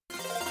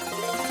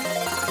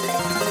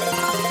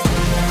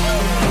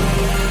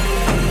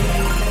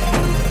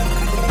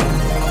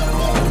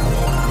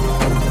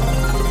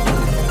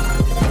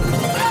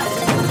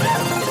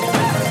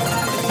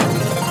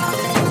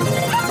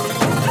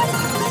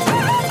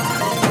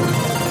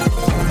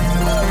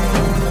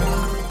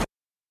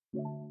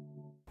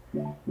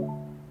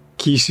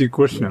Kisuk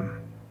Wishnam,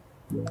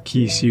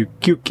 Kisuk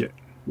Kukit,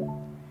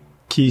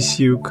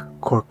 Kisuk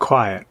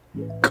Korquiet,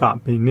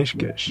 Kapi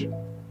Nishkish.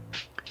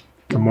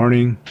 Good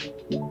morning,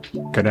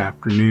 good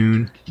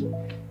afternoon,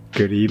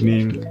 good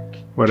evening,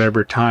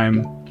 whatever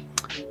time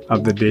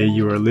of the day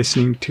you are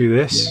listening to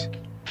this.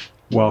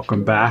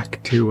 Welcome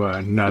back to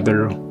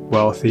another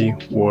Wealthy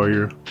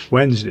Warrior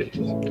Wednesdays.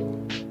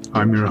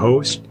 I'm your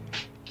host,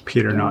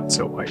 Peter Not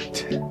So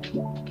White.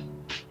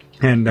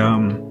 And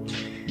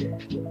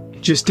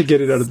just to get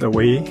it out of the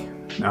way,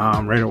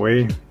 right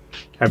away,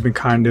 I've been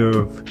kind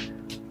of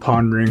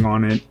pondering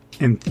on it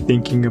and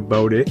thinking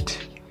about it.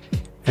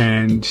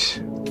 And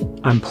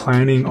I'm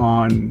planning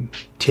on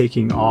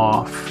taking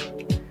off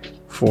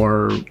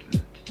for,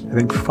 I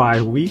think,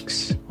 5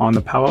 weeks on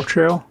the Powwow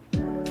Trail.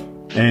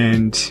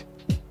 And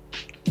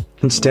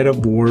instead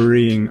of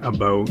worrying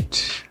about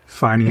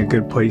finding a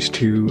good place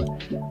to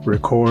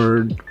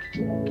record,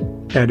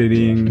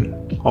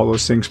 editing, all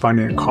those things,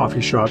 finding a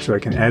coffee shop so I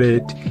can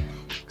edit,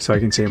 so I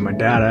can save my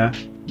data,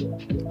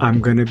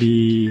 I'm going to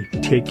be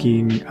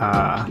taking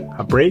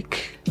a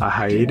break, a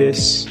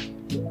hiatus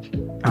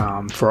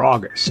for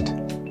August.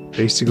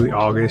 Basically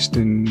August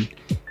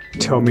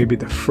until maybe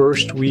the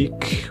first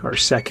week or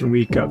second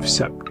week of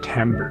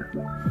September.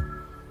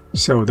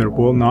 So there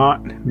will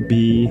not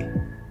be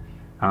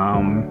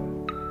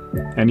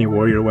any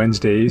Warrior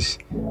Wednesdays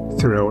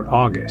throughout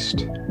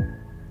August.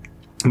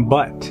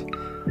 But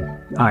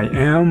I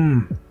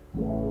am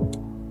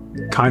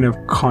kind of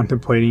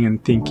contemplating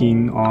and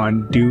thinking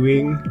on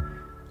doing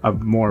a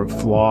more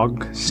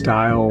vlog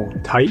style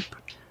type,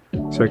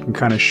 so I can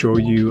kind of show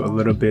you a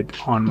little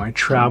bit on my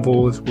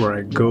travels, where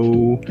I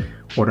go,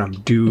 what I'm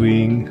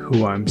doing,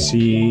 who I'm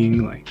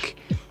seeing. Like,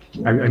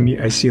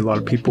 I see a lot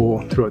of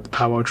people throughout the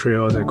Powwow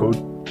Trails. I go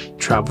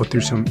travel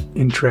through some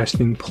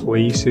interesting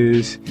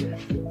places.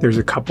 There's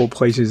a couple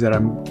places that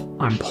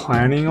I'm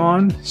planning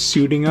on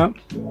suiting up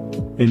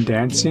and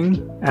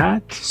dancing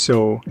at,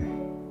 so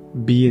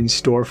be in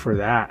store for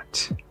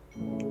that.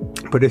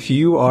 But if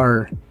you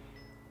are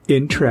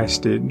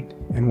interested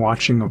in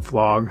watching a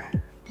vlog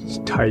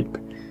type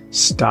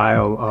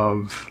style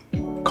of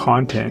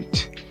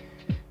content,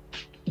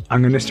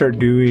 I'm going to start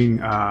doing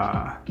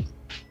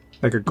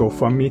like a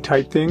GoFundMe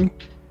type thing,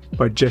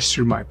 but just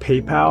through my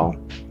PayPal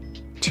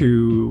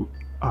to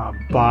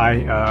buy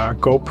a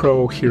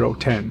GoPro Hero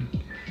 10,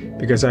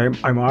 because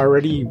I'm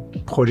already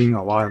putting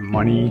a lot of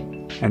money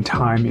and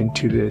time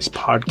into this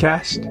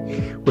podcast,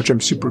 which I'm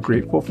super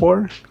grateful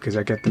for, because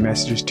I get the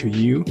messages to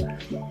you.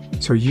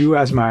 So you,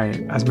 as my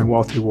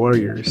wealthy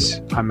warriors,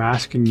 I'm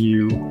asking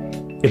you,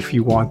 if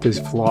you want this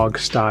vlog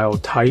style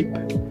type,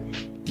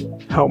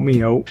 help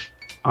me out.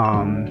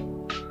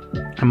 On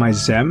my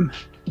Zem,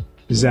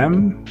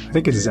 I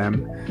think it's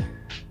Zem.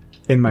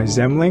 In my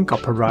Zem link, I'll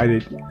provide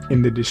it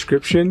in the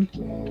description.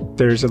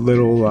 There's a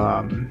little,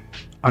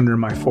 under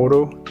my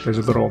photo, there's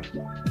a little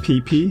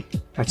PP.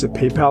 That's a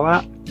PayPal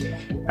app.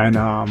 And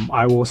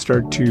I will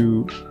start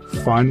to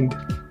fund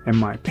in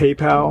my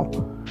PayPal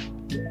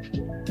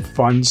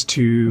funds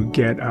to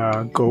get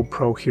a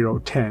GoPro Hero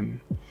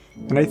 10.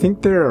 And I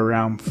think they're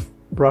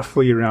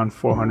roughly around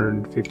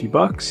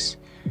 $450.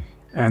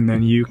 And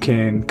then you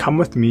can come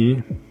with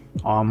me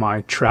on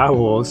my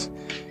travels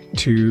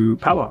to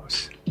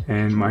powwows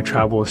and my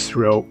travels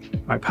throughout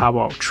my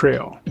Powwow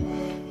Trail.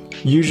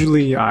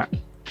 Usually I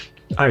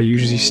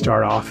usually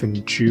start off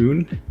in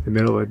June, the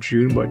middle of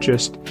June, but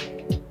just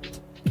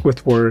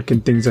with work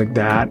and things like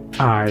that,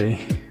 I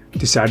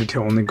decided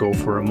to only go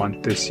for a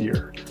month this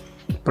year.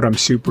 But I'm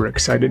super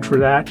excited for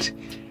that,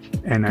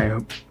 and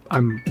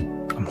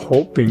I'm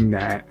hoping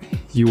that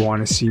you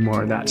want to see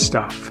more of that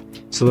stuff.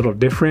 It's a little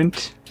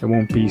different. It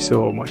won't be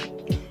so much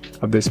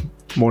of this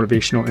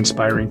motivational,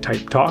 inspiring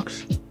type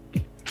talks,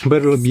 but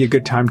it'll be a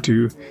good time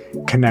to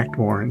connect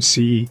more and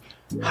see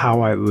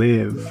how I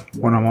live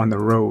when I'm on the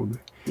road,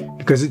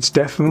 because it's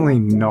definitely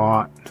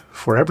not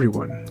for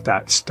everyone,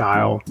 that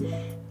style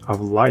of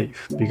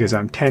life, because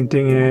I'm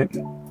tenting it,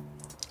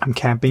 I'm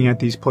camping at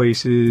these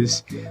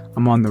places,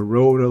 I'm on the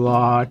road a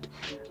lot,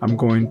 I'm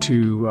going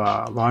to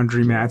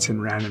laundromats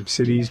in random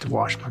cities to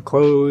wash my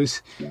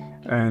clothes,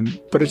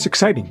 but it's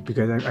exciting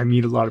because I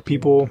meet a lot of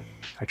people,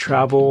 I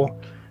travel,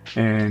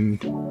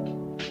 and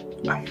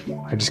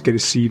I just get to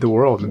see the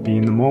world and be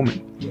in the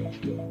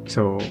moment.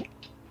 So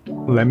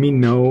let me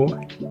know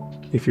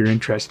if you're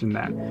interested in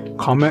that.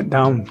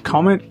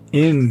 Comment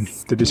in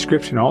the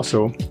description,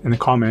 also in the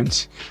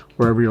comments,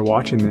 wherever you're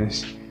watching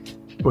this,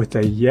 with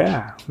a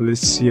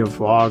let's see a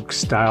vlog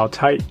style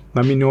type.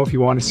 Let me know if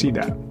you want to see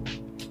that.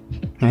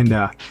 And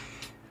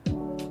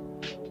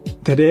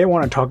today I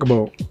want to talk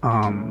about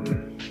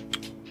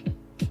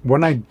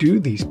when I do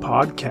these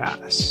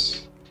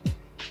podcasts,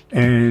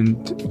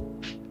 and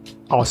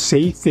I'll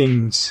say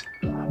things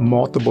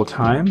multiple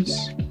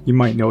times. You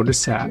might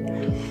notice that,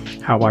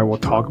 how I will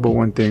talk about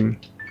one thing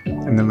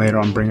and then later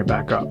on bring it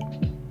back up,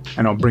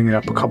 and I'll bring it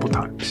up a couple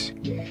times,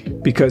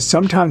 because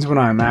sometimes when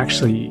I'm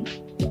actually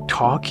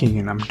talking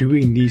and I'm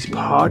doing these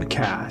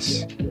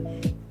podcasts,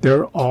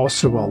 they're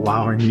also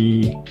allowing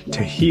me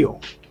to heal.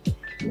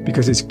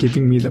 because it's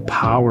giving me the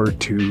power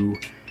to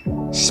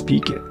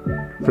speak it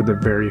for the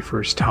very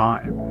first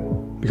time.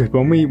 Because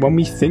when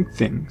we think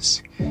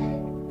things,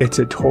 it's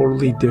a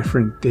totally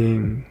different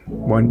thing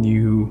when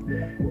you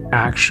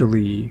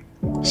actually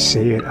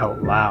say it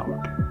out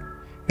loud.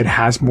 It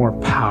has more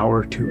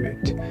power to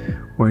it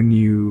when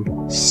you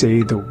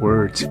say the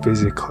words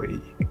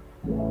physically.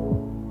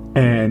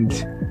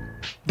 And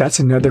that's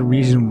another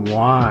reason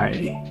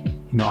why,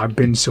 I've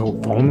been so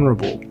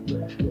vulnerable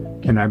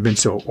and I've been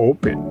so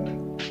open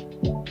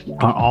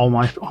on all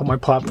my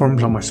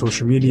platforms, on my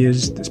social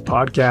medias, this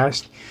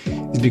podcast,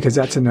 is because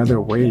that's another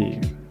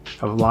way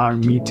of allowing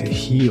me to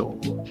heal.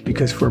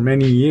 Because for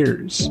many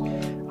years,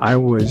 I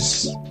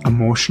was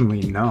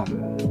emotionally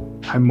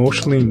numb. I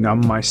emotionally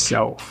numbed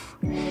myself.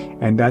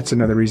 And that's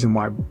another reason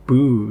why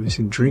booze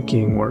and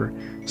drinking were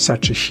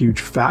such a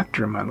huge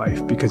factor in my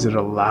life, because it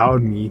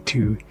allowed me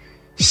to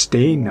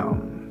stay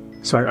numb.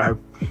 So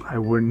I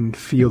wouldn't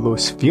feel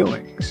those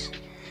feelings.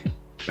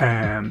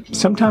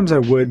 Sometimes I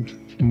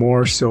would,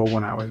 more so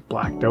when I was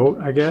blacked out,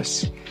 I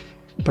guess,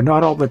 but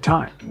not all the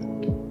time,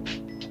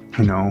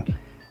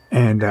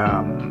 and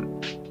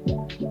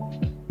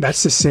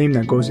that's the same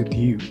that goes with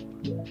you.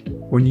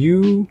 When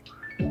you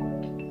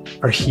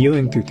are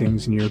healing through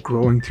things and you're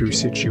growing through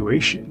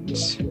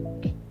situations,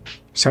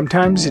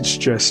 sometimes it's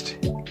just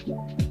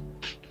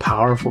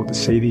powerful to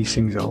say these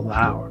things out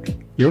loud.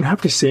 You don't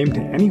have to say them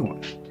to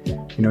anyone.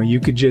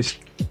 You could just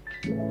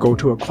go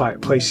to a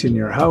quiet place in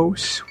your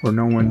house where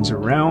no one's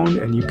around,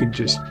 and you could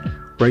just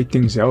write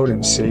things out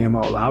and say them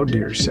out loud to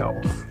yourself.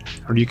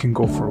 Or you can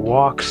go for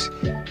walks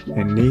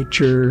in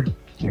nature,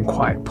 in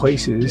quiet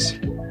places,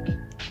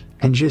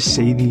 and just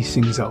say these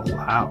things out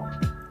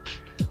loud.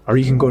 Or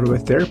you can go to a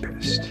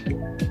therapist.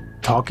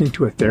 Talking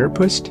to a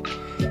therapist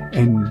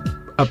and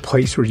a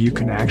place where you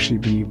can actually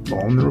be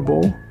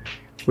vulnerable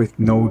with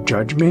no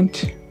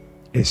judgment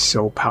is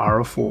so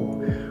powerful.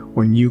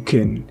 When you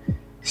can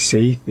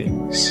say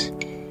things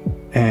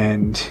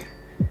and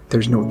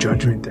there's no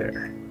judgment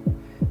there.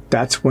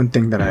 That's one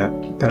thing that I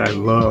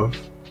love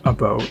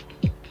about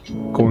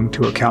going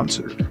to a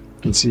counselor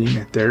and seeing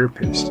a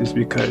therapist, is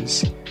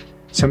because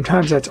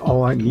sometimes that's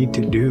all I need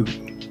to do.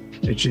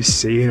 Is just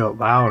say it out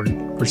loud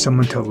for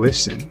someone to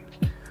listen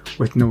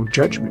with no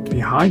judgment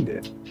behind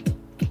it.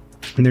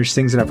 And there's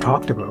things that I've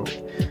talked about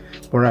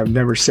where I've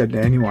never said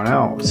to anyone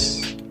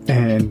else,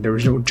 and there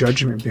was no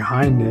judgment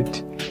behind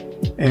it,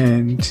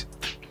 and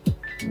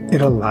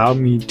it allowed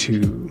me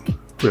to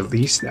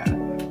release that.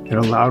 It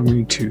allowed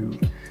me to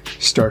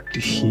start to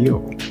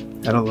heal.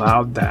 It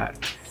allowed that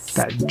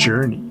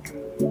journey,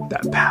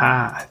 that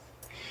path.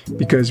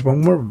 Because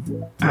when we're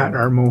at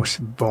our most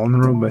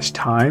vulnerable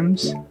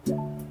times,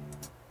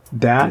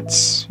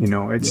 that's,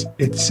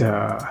 it's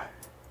a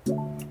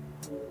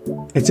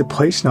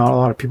place not a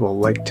lot of people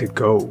like to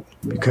go,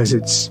 because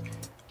it's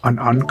an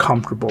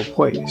uncomfortable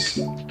place.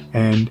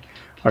 And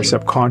our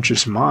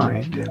subconscious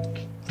mind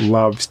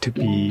loves to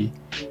be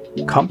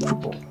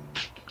comfortable.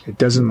 It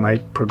doesn't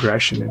like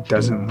progression. It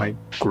doesn't like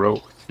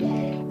growth.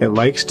 It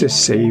likes to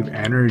save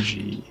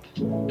energy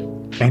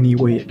any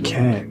way it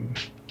can.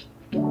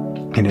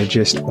 And it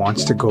just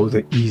wants to go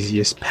the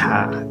easiest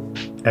path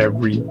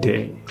every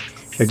day.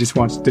 It just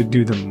wants to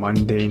do the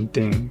mundane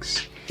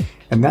things.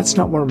 And that's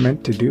not what we're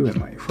meant to do in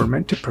life. We're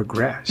meant to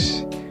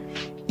progress.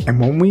 And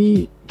when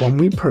we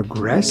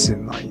progress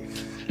in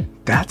life,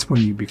 that's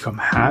when you become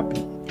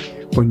happy.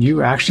 When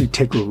you actually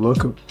take a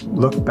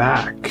look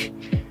back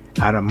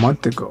at a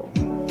month ago,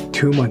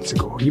 2 months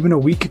ago, even a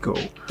week ago,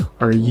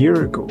 or a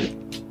year ago,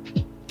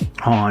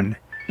 on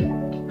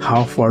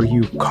how far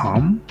you've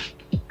come,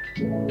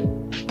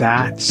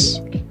 that's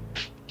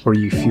where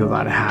you feel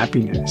that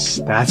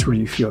happiness. That's where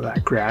you feel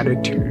that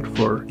gratitude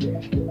for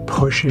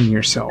pushing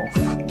yourself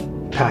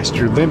past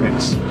your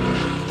limits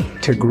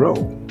to grow.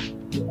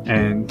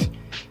 And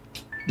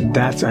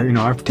that's,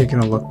 I've taken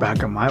a look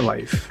back at my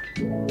life,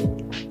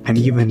 and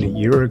even a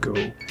year ago,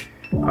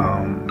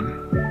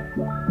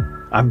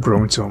 I've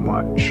grown so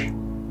much,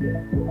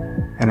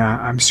 and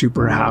I'm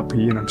super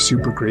happy and I'm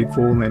super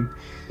grateful. And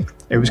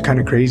it was kind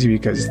of crazy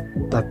because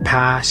the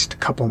past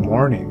couple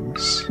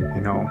mornings,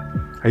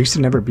 I used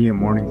to never be a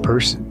morning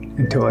person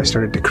until I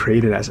started to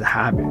create it as a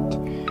habit.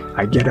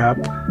 I get up,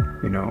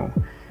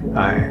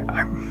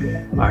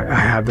 I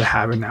have the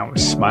habit now of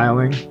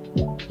smiling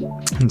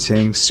and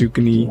saying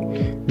Sukani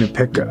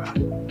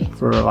Nipika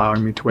for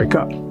allowing me to wake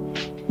up.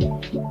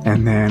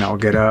 And then I'll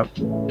get up,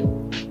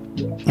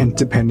 and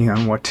depending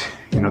on what,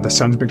 the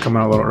sun's been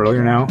coming out a little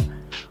earlier now,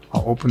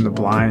 I'll open the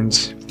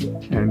blinds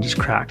and just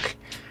crack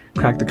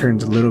the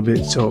curtains a little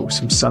bit so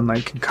some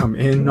sunlight can come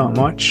in, not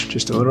much,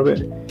 just a little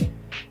bit.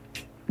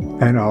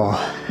 And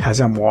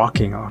as I'm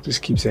walking, I'll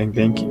just keep saying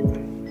thank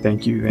you,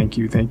 thank you, thank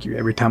you, thank you.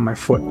 Every time my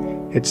foot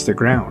hits the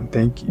ground,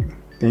 thank you,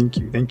 thank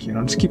you, thank you. And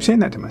I'll just keep saying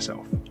that to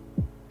myself.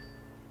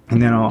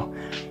 And then I'll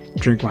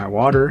drink my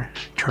water,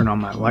 turn on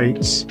my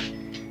lights,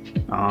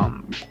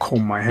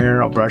 comb my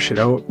hair, I'll brush it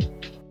out,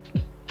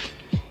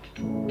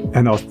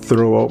 and I'll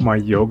throw out my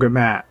yoga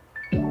mat,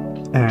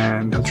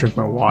 and I'll drink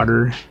my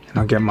water, and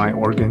I'll get my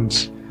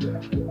organs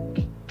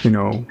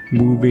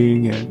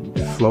moving and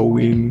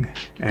flowing,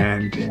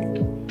 and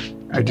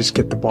I just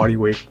get the body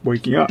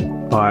waking up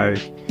by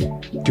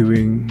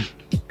doing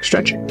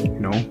stretching,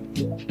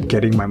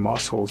 getting my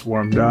muscles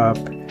warmed up,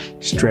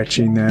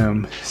 stretching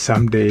them.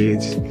 Some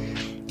days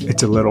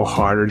it's a little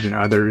harder than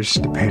others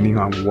depending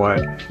on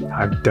what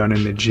I've done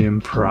in the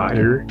gym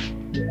prior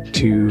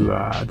to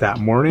that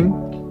morning.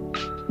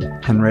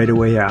 And right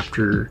away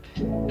after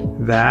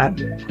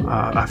that,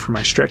 after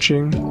my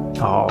stretching,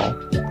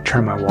 I'll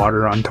turn my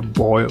water on to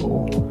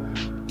boil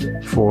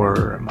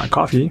for my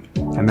coffee,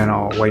 and then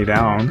I'll lay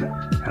down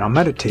and I'll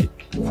meditate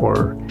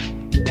for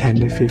 10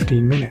 to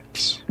 15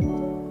 minutes.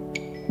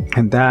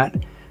 And that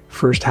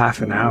first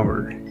half an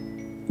hour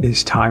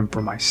is time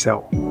for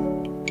myself.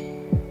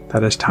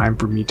 That is time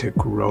for me to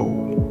grow.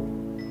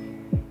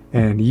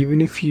 And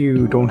even if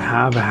you don't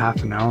have a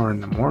half an hour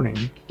in the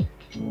morning,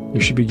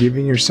 you should be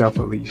giving yourself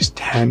at least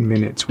 10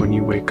 minutes when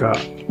you wake up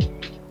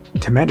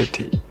to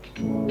meditate,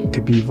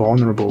 to be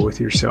vulnerable with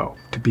yourself,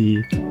 to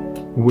be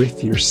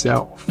with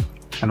yourself.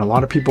 And a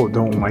lot of people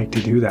don't like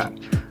to do that.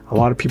 A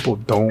lot of people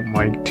don't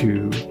like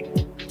to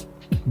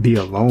be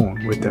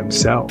alone with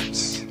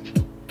themselves,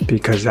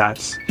 because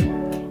that's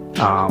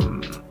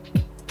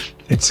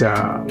it's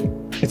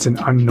an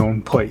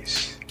unknown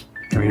place.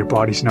 Your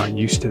body's not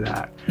used to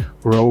that.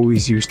 We're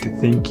always used to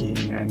thinking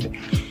and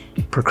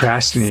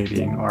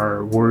procrastinating,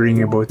 or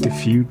worrying about the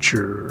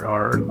future,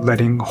 or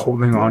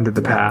holding on to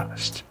the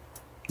past.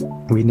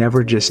 We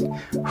never just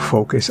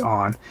focus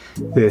on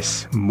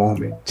this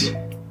moment.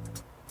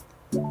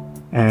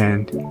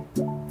 And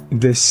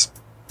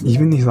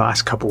even these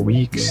last couple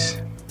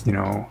weeks,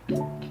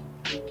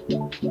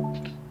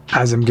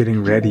 as I'm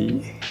getting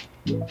ready,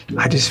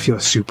 I just feel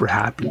super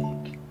happy.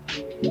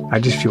 I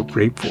just feel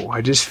grateful.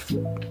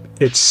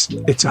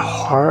 It's a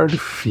hard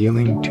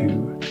feeling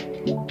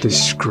to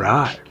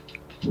describe.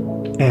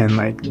 And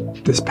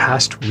this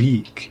past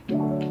week,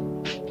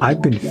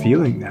 I've been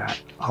feeling that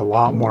a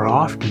lot more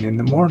often in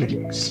the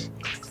mornings.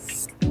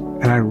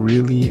 And I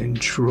really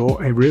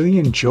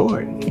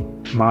enjoy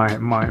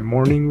my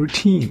morning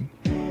routine.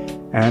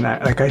 And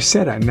like I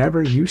said, I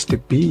never used to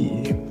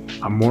be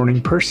a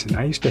morning person.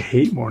 I used to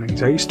hate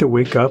mornings. I used to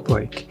wake up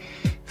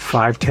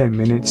 5-10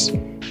 minutes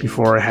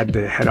before I had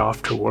to head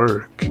off to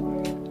work,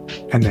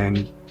 and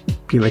then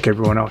be like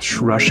everyone else,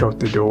 rush out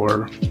the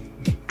door,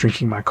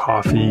 drinking my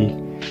coffee,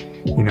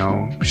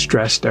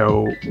 stressed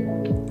out,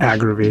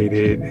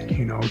 aggravated,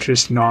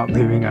 just not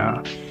living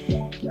a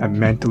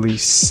mentally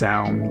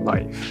sound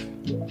life.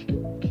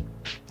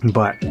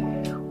 But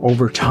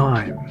over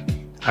time,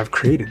 I've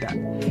created that.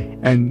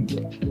 And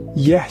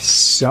yes,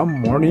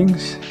 some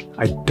mornings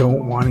I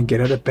don't want to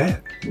get out of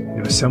bed.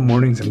 Some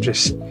mornings I'm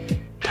just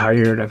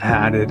tired, I've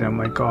had it, I'm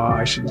like,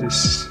 I should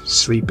just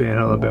sleep in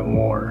a little bit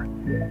more.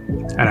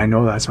 And I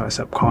know that's my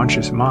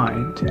subconscious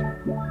mind.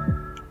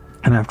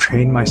 And I've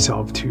trained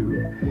myself to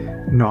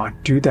not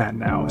do that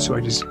now. So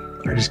I just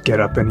get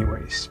up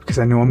anyways, because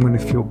I know I'm going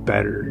to feel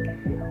better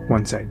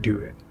once I do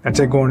it. That's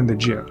like going to the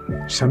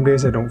gym. Some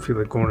days I don't feel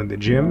like going to the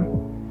gym,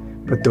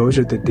 but those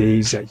are the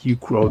days that you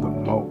grow the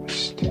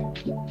most.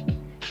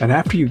 And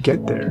after you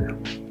get there,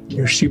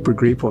 you're super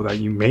grateful that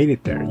you made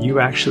it there.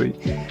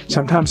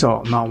 Sometimes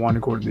I'll not want to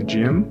go to the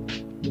gym,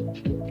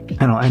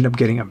 and I'll end up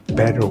getting a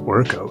better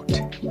workout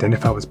than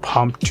if I was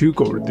pumped to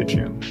go to the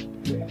gym.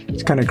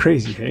 It's kind of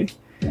crazy, hey?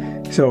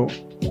 So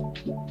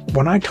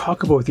when I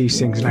talk about these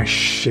things and I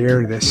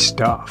share this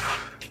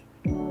stuff,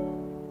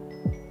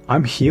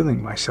 I'm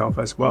healing myself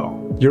as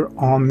well. You're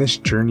on this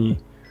journey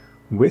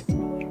with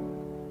me.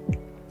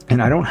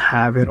 And I don't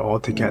have it all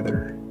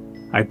together.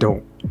 I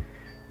don't.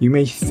 You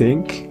may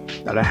think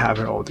that I have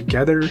it all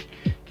together.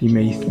 You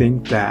may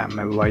think that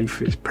my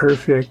life is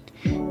perfect.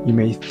 You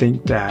may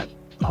think that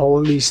all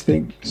of these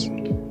things,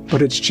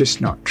 but it's just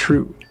not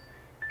true,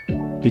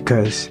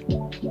 because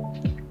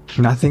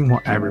nothing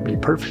will ever be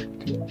perfect.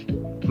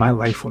 My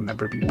life will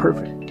never be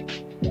perfect,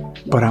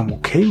 but I'm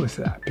okay with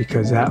that,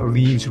 because that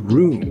leaves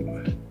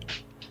room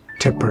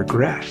to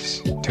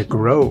progress, to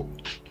grow,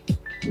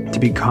 to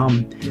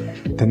become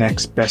the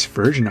next best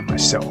version of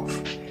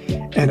myself.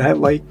 And I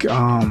like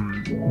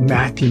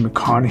Matthew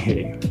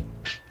McConaughey.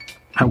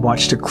 I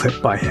watched a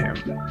clip by him,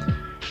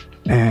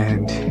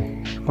 and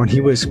when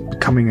he was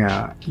becoming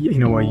a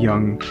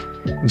young,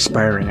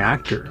 inspiring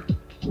actor,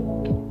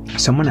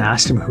 someone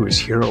asked him who his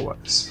hero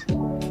was,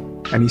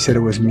 and he said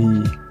it was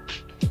me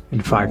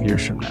in 5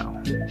 years from now.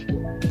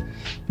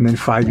 And then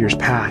 5 years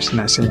passed, and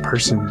that same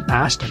person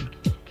asked him,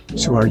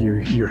 "So are you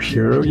your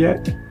hero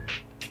yet?"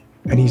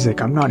 And he's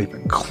like, "I'm not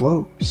even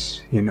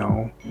close,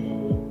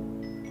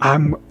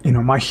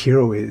 my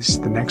hero is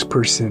the next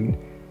person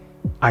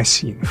I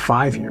see in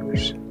 5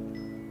 years."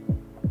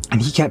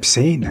 And he kept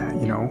saying that,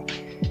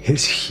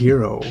 his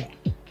hero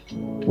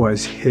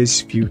was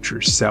his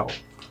future self.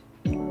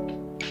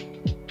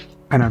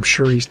 And I'm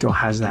sure he still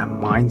has that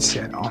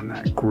mindset on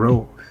that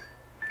growth.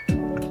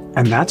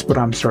 And that's what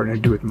I'm starting to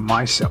do with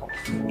myself.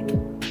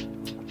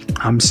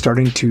 I'm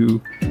starting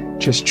to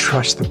just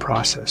trust the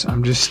process.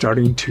 I'm just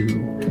starting to,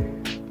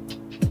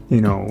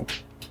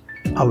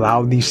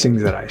 allow these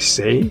things that I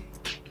say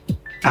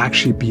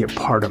actually be a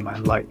part of my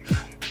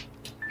life.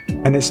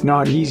 And it's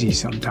not easy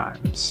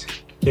sometimes.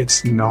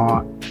 It's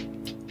not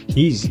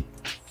easy.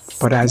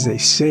 But as they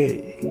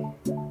say,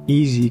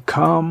 easy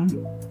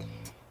come,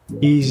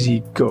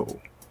 easy go.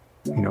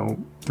 The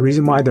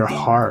reason why they're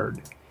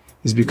hard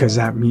is because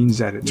that means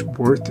that it's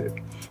worth it,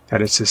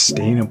 that it's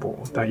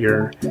sustainable, that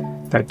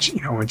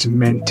it's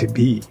meant to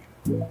be.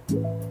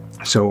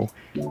 So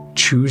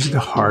choose the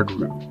hard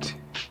route,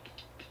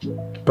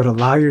 but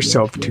allow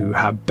yourself to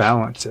have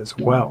balance as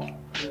well.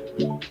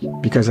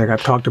 Because like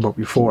I've talked about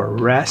before,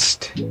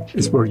 rest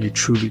is where you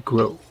truly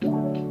grow.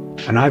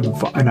 And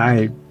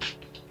I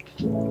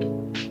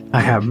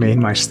have made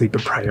my sleep a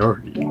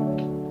priority.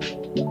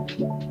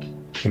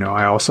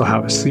 I also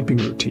have a sleeping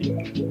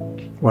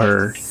routine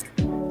where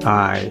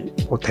I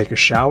will take a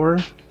shower,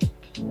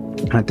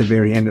 and at the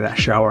very end of that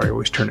shower, I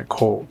always turn it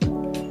cold,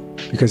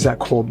 because that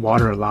cold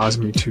water allows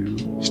me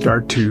to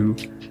start to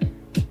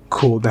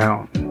cool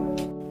down.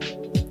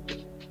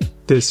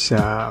 This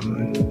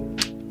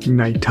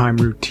nighttime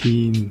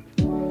routine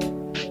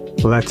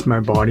lets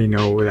my body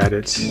know that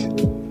it's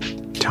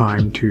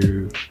time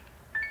to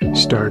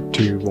start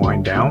to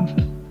wind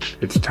down.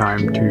 It's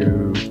time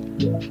to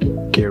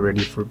get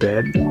ready for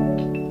bed.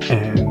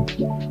 And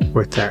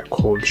with that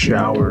cold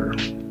shower,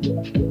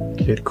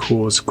 it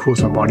cools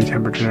my body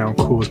temperature down,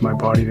 cools my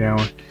body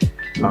down,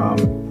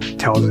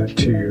 tells it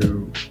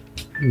to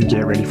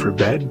get ready for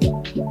bed.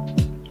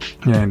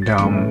 And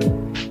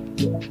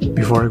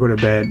before I go to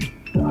bed,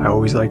 I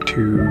always like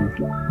to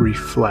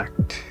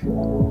reflect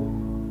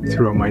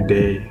throughout my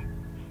day,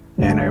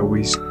 and I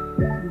always,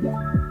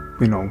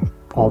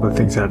 all the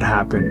things that had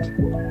happened,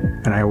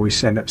 and I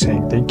always end up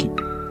saying thank you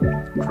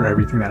for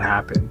everything that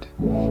happened.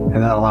 And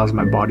that allows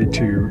my body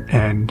to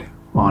end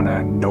on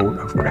a note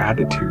of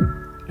gratitude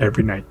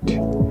every night.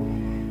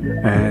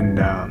 And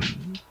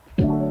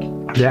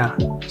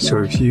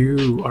so if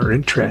you are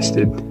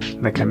interested,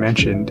 like I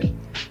mentioned,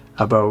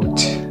 about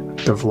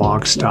the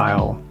vlog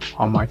style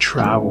on my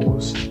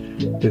travels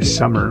this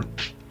summer,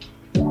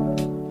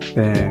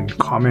 then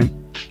comment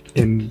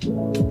in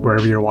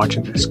wherever you're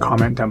watching this,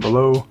 comment down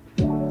below,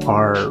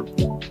 or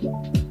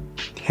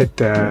hit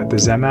the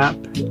Zem app,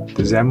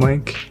 the Zem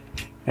link,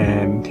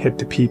 and hit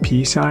the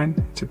PP sign.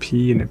 It's a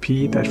P and a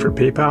P, that's for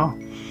PayPal.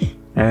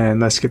 And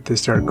let's get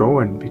this start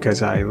going,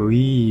 because I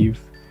leave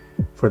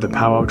for the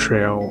Powwow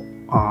Trail.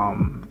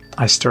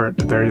 I start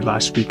the very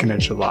last weekend of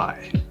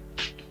July.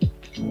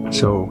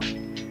 So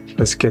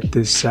let's get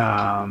this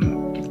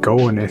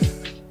going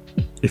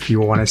if you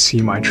want to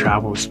see my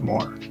travels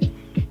more.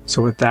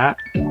 So with that,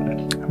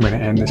 I'm going to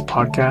end this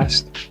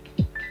podcast.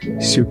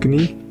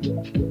 Sukni,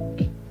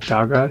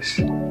 Dagas,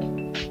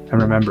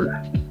 and remember,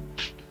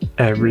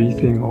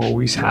 everything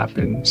always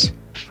happens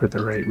for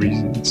the right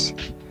reasons.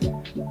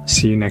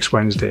 See you next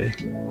Wednesday,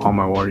 all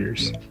my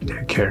warriors.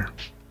 Take care.